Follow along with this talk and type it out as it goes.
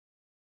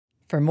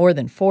For more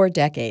than 4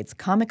 decades,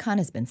 Comic-Con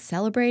has been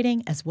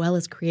celebrating as well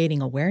as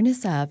creating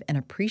awareness of and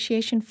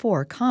appreciation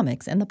for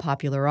comics and the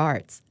popular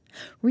arts.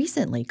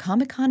 Recently,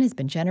 Comic-Con has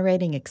been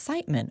generating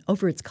excitement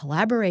over its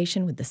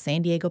collaboration with the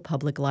San Diego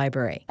Public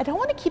Library. I don't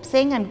want to keep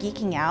saying I'm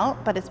geeking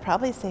out, but it's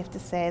probably safe to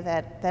say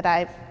that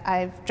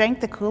I've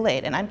drank the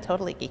Kool-Aid and I'm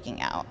totally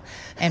geeking out.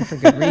 And for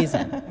good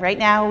reason. Right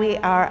now we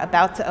are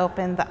about to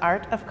open the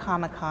Art of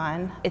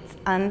Comic-Con. It's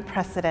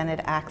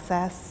unprecedented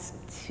access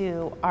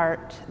to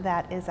art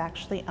that is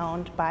actually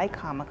owned by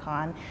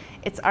Comic-Con.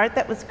 It's art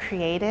that was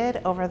created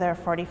over their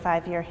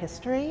 45-year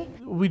history.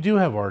 We do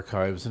have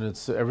archives, and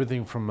it's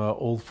everything from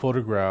old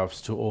photographs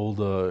to old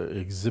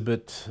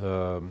exhibit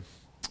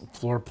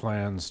floor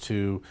plans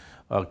to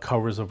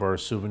covers of our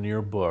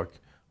souvenir book,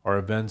 our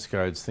events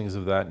guides, things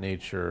of that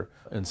nature.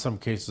 In some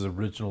cases,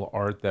 original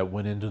art that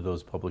went into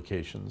those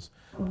publications.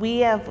 We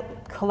have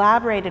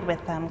collaborated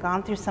with them,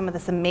 gone through some of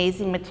this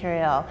amazing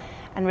material,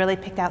 and really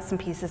picked out some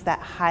pieces that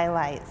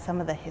highlight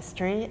some of the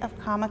history of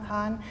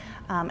Comic-Con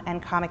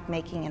and comic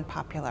making and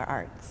popular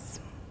arts.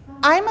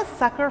 I'm a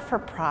sucker for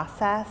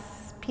process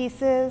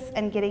pieces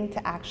and getting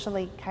to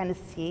actually kind of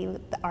see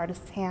the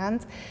artist's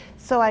hands.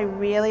 So I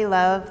really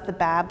love the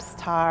Babs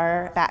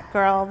Tarr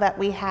Batgirl that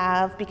we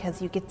have,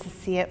 because you get to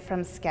see it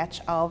from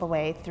sketch all the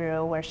way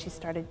through where she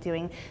started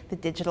doing the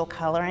digital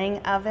coloring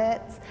of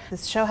it.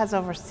 This show has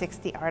over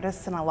 60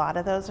 artists, and a lot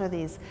of those are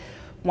these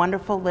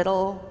wonderful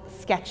little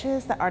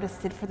sketches that artists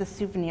did for the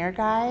souvenir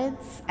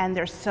guides, and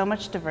there's so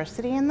much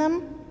diversity in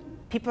them.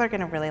 People are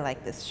going to really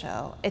like this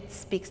show. It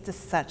speaks to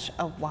such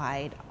a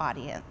wide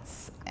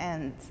audience,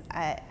 and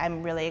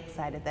I'm really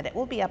excited that it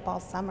will be up all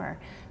summer,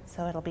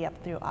 so it'll be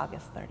up through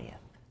August 30th.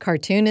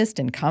 Cartoonist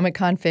and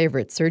Comic-Con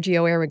favorite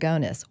Sergio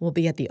Aragones will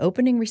be at the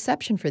opening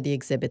reception for the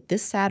exhibit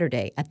this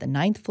Saturday at the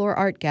 9th Floor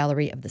Art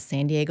Gallery of the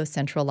San Diego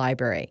Central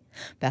Library.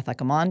 Beth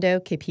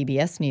Accomando,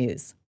 KPBS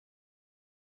News.